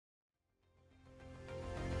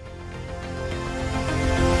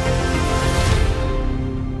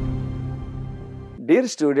Dear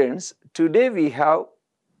students, today we have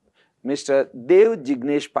Mr. Dev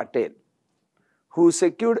Jignesh Patel, who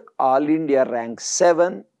secured All India rank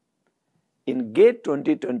 7 in GATE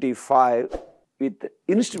 2025 with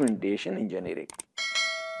Instrumentation Engineering.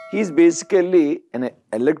 He is basically an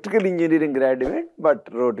electrical engineering graduate but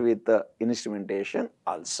wrote with instrumentation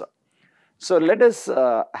also. So let us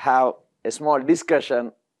have a small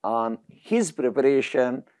discussion on his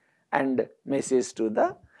preparation and message to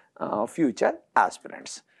the future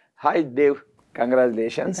aspirants. Hi Dev,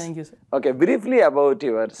 congratulations. Thank you, sir. Okay, briefly about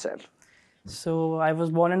yourself. So I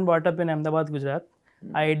was born and brought up in Ahmedabad, Gujarat.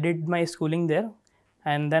 I did my schooling there,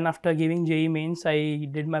 and then after giving JEE mains, I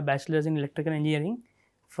did my bachelor's in electrical engineering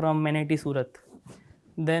from NIT Surat.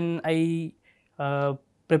 Then I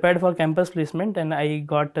prepared for campus placement and I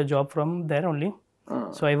got a job from there only.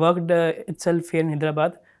 So I worked itself here in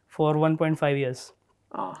Hyderabad for 1.5 years.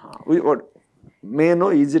 What, may I know,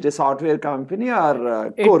 is it a software company or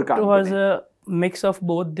a core company? It was a mix of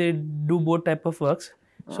both. They do both type of works.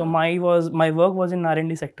 So my work was in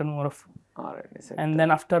R&D sector more of. R&D sector. And then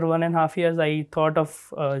after 1.5 years, I thought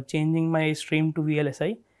of changing my stream to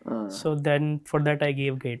VLSI. So then for that I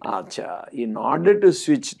gave GATE. Acha, in order to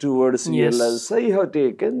switch towards VLSI, you have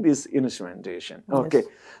taken this instrumentation. Okay. Yes.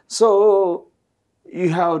 So you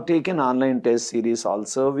have taken online test series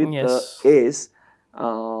also with ACE.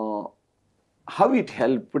 How it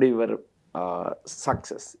helped your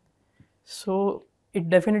success? So it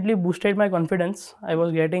definitely boosted my confidence. I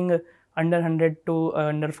was getting under 100 to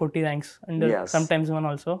under 40 ranks, sometimes one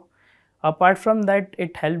also. Apart from that,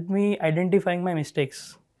 it helped me identifying my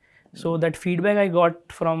mistakes. So that feedback I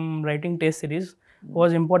got from writing test series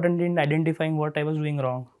was important in identifying what I was doing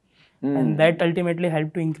wrong. And that ultimately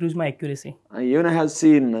helped to increase my accuracy. Even I have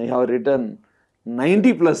seen, I have written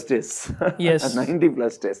 90 plus tests. Yes. 90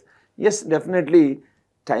 plus tests. Yes, definitely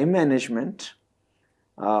time management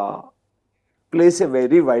plays a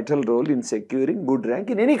very vital role in securing good rank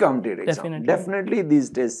in any competitive exam. Definitely these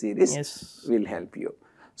test series will help you.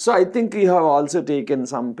 So I think you have also taken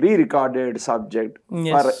some pre-recorded subject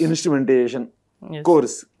for instrumentation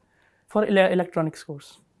course. For electronics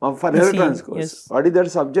course. For electronics course. Yes. What is that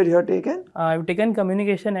subject you have taken? I've taken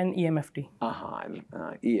communication and EMFT.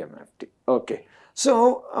 EMFT. Okay.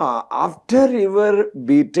 So after your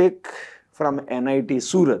BTech from NIT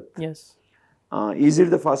Surat, yes. Is it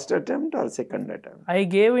the first attempt or second attempt? I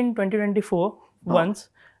gave in 2024 once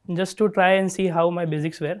just to try and see how my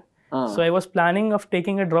basics were. So I was planning of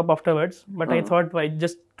taking a drop afterwards, but I thought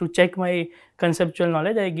just to check my conceptual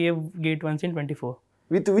knowledge, I gave GATE once in 24.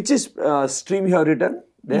 With which stream you have written?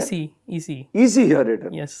 There? EC. EC you have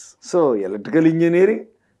written? Yes. So electrical engineering,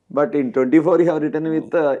 but in 24 you have written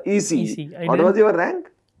with EC. What was your rank?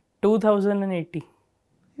 2080.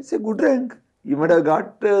 It's a good rank. You might have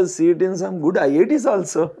got a seat in some good IITs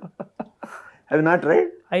also. Have you not tried?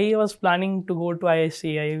 I was planning to go to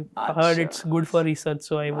ISC. I heard it's good for research,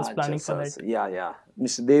 so I was planning for that. Yeah.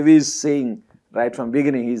 Mr. Devi is saying right from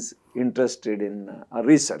beginning he's interested in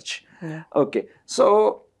research. Yeah. Okay.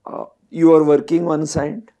 So you are working one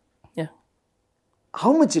side. Yeah.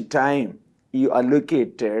 How much time you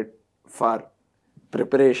allocated for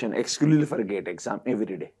preparation exclusively for GATE exam every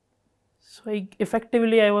day? So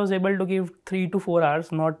effectively I was able to give 3 to 4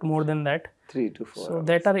 hours, not more than that. 3 to 4 So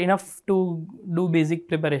that are enough to do basic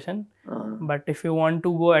preparation. But if you want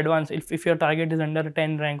to go advanced, if your target is under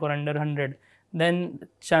 10 rank or under 100, then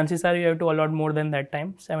chances are you have to allot more than that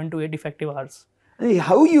time, 7 to 8 effective hours.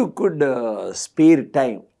 How you could spare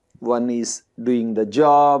time? One is doing the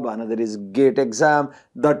job, another is GATE exam.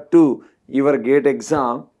 That too, your GATE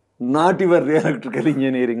exam, not your electrical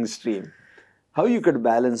engineering stream. How you could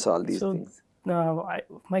balance all these things?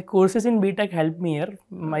 My courses in BTech helped me here.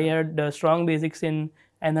 I had strong basics in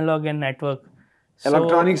analog and network.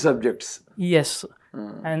 Electronic subjects? Yes.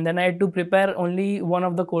 And then I had to prepare only one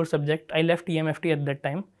of the core subject. I left EMFT at that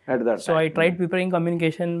time. So I tried preparing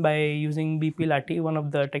communication by using BP Lati, one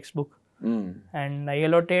of the textbook. And I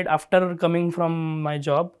allotted, after coming from my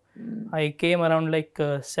job, I came around like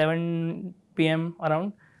 7 p.m.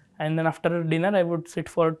 around. And then after dinner, I would sit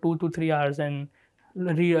for 2 to 3 hours and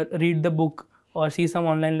read the book or see some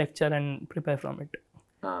online lecture and prepare from it.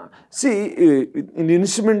 See, in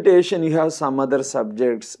instrumentation, you have some other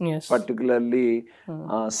subjects, particularly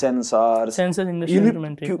sensors,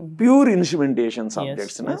 instrumentation. Pure instrumentation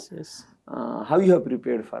subjects. Yes. How you have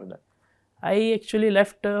prepared for that? I actually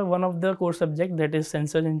left one of the core subject, that is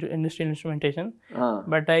sensors industrial instrumentation,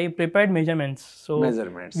 but I prepared measurements. So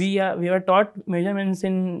we were taught measurements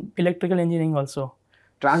in electrical engineering also.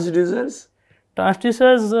 Transducers?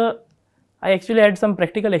 Transducers, I actually had some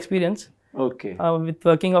practical experience. Okay. With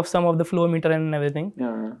working of some of the flow meter and everything.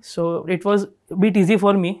 Yeah. So it was a bit easy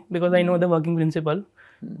for me because I know the working principle.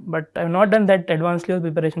 But I've not done that advanced level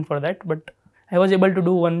preparation for that. But I was able to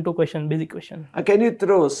do 1-2 question, basic question. Can you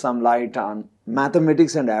throw some light on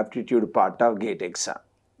mathematics and aptitude part of GATE exam?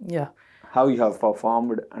 Yeah. How you have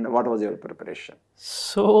performed and what was your preparation?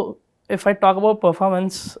 So if I talk about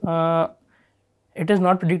performance, it is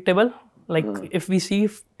not predictable. Like if we see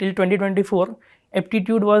till 2024,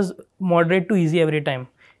 aptitude was moderate to easy every time.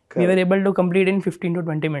 We were able to complete in 15 to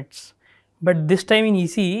 20 minutes. But this time in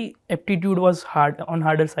EC, aptitude was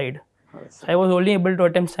harder side. So I was only able to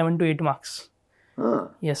attempt 7 to 8 marks.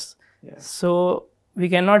 Yes. So we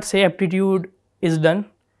cannot say aptitude is done.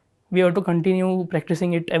 We have to continue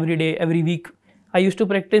practicing it every day, every week. I used to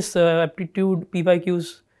practice aptitude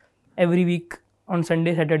PYQs every week on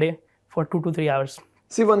Sunday, Saturday for 2 to 3 hours.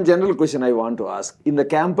 See, one general question I want to ask. In the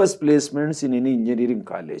campus placements in any engineering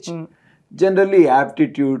college, generally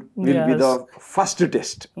aptitude will be the first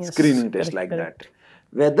test, screening test like that.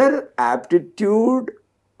 Whether aptitude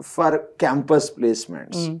for campus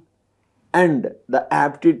placements and the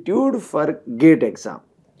aptitude for GATE exam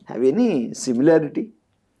have any similarity?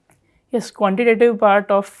 Yes, quantitative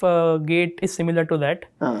part of GATE is similar to that.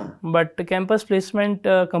 But the campus placement,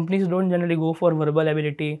 companies don't generally go for verbal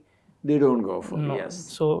ability. They don't go for, yes.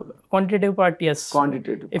 So quantitative part, yes.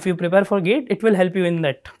 Quantitative. If you prepare for GATE, it will help you in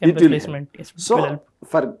that campus placement. Yes, so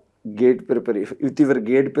for GATE preparation, with your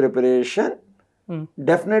GATE preparation,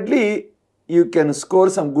 definitely you can score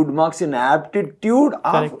some good marks in aptitude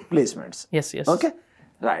of placements. Yes, yes. Okay,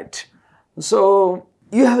 right. So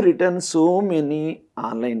you have written so many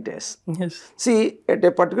online tests. Yes. See, at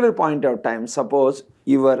a particular point of time, suppose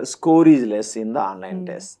your score is less in the online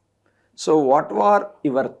test. So what were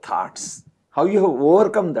your thoughts? How you have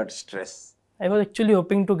overcome that stress? I was actually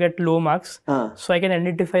hoping to get low marks so I can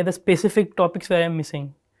identify the specific topics where I'm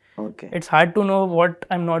missing. Okay. It's hard to know what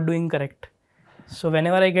I'm not doing correct. So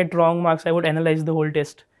whenever I get wrong marks, I would analyze the whole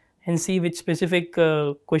test and see which specific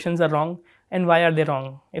questions are wrong and why are they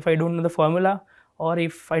wrong. If I don't know the formula or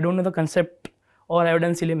if I don't know the concept or I've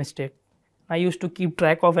done silly mistake. I used to keep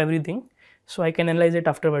track of everything so I can analyze it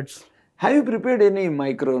afterwards. Have you prepared any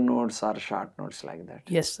micro notes or short notes like that?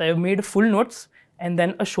 Yes, I have made full notes and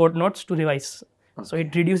then a short notes to revise. Okay. So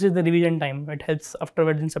it reduces the revision time. It helps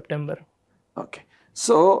afterwards in September. Okay.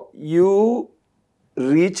 So you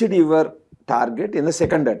reached your target in the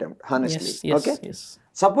second attempt, honestly. Yes, yes, okay? Yes.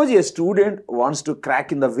 Suppose a student wants to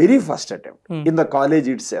crack in the very first attempt in the college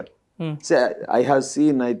itself. Say, I have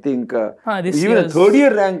seen, I think, even a third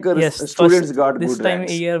year ranker students got this good time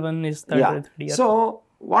ranks. AIR-1 is third year. So,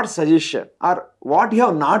 what suggestion or what you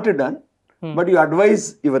have not done, but you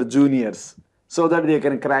advise your juniors so that they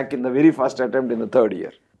can crack in the very first attempt in the third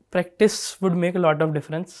year? Practice would make a lot of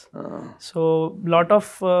difference. So, lot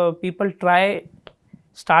of people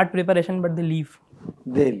start preparation, but they leave.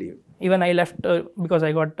 They leave. Even I left because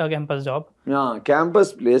I got a campus job. Yeah,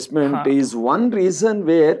 campus placement is one reason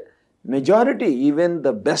where majority, even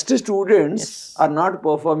the best students are not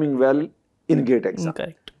performing well in GATE exam.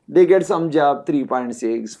 Correct. They get some job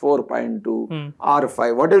 3.6, 4.2,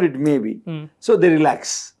 R5, whatever it may be. So they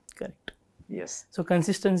relax. Correct. Yes. So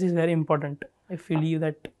consistency is very important. If you leave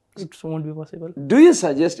that, it won't be possible. Do you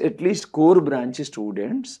suggest at least core branch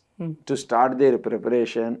students to start their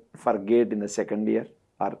preparation for GATE in the second year?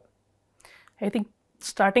 Or I think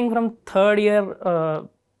starting from third year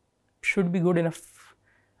should be good enough.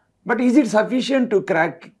 But is it sufficient to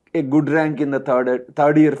crack a good rank in the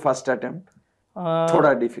third year first attempt?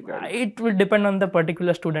 Thoda difficult. It will depend on the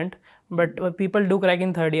particular student, but people do crack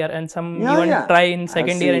in third year and some even try in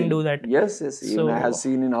second year and do that. Yes, yes. So, even I have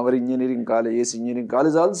seen in our engineering college, engineering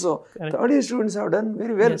college also, third year students have done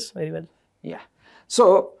very well. Yes, very well. Yeah.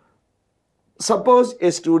 So, suppose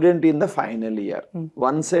a student in the final year,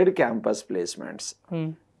 one side campus placements,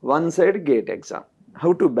 one side GATE exam.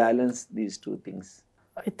 How to balance these two things?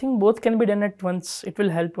 I think both can be done at once. It will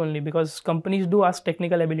help only because companies do ask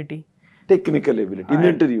technical ability. Technical ability in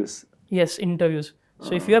interviews? Yes, interviews.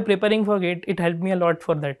 So if you are preparing for GATE, it helped me a lot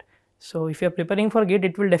for that. So if you are preparing for GATE,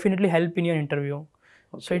 it will definitely help in your interview.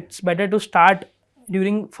 Okay. So it's better to start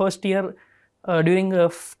during first year, during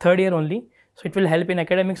third year only. So it will help in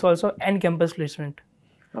academics also and campus placement.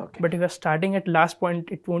 Okay. But if you are starting at last point,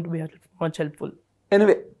 it won't be much helpful.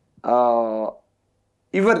 Anyway,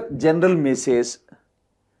 your general message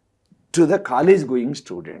to the college going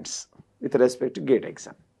students with respect to GATE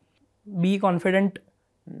exam? Be confident,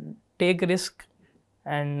 take risk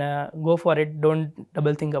and go for it. Don't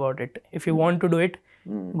double think about it. If you want to do it,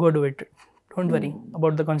 go do it. Don't worry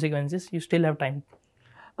about the consequences. You still have time.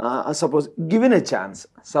 suppose given a chance,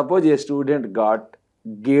 suppose a student got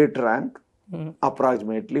gate rank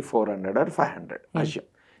approximately 400 or 500, assume.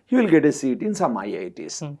 He will get a seat in some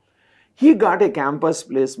IITs. He got a campus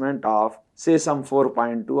placement of say some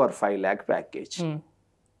 4.2 or 5 lakh package.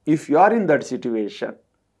 If you are in that situation,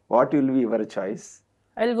 what will be your choice?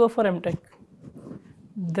 I'll go for MTech.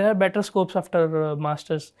 There are better scopes after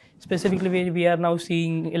masters. Specifically, we are now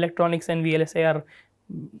seeing electronics and VLSI are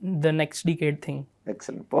the next decade thing.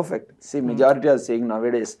 Excellent, perfect. See, majority are saying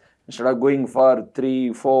nowadays, instead of going for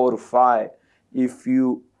 3, 4, 5, if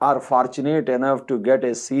you are fortunate enough to get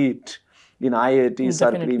a seat in IITs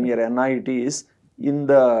or premier NITs in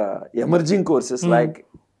the emerging courses like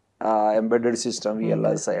embedded system,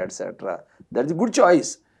 VLSI, etc., that's a good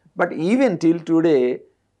choice. But even till today,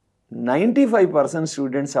 95%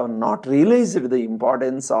 students have not realized the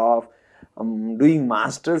importance of doing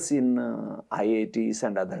masters in IITs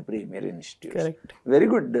and other premier institutes. Correct. Very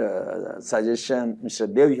good suggestion,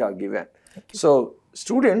 Mr. Dev, you have given. So,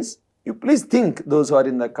 students, you please think, those who are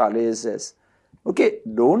in the colleges, okay,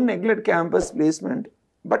 don't neglect campus placement,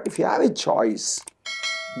 but if you have a choice,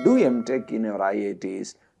 do MTech in your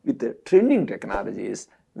IITs with the trending technologies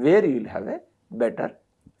where you will have a better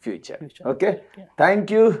future. Okay? Yeah. Thank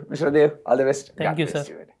you, Mr. Dev. All the best. Thank you,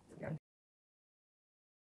 sir.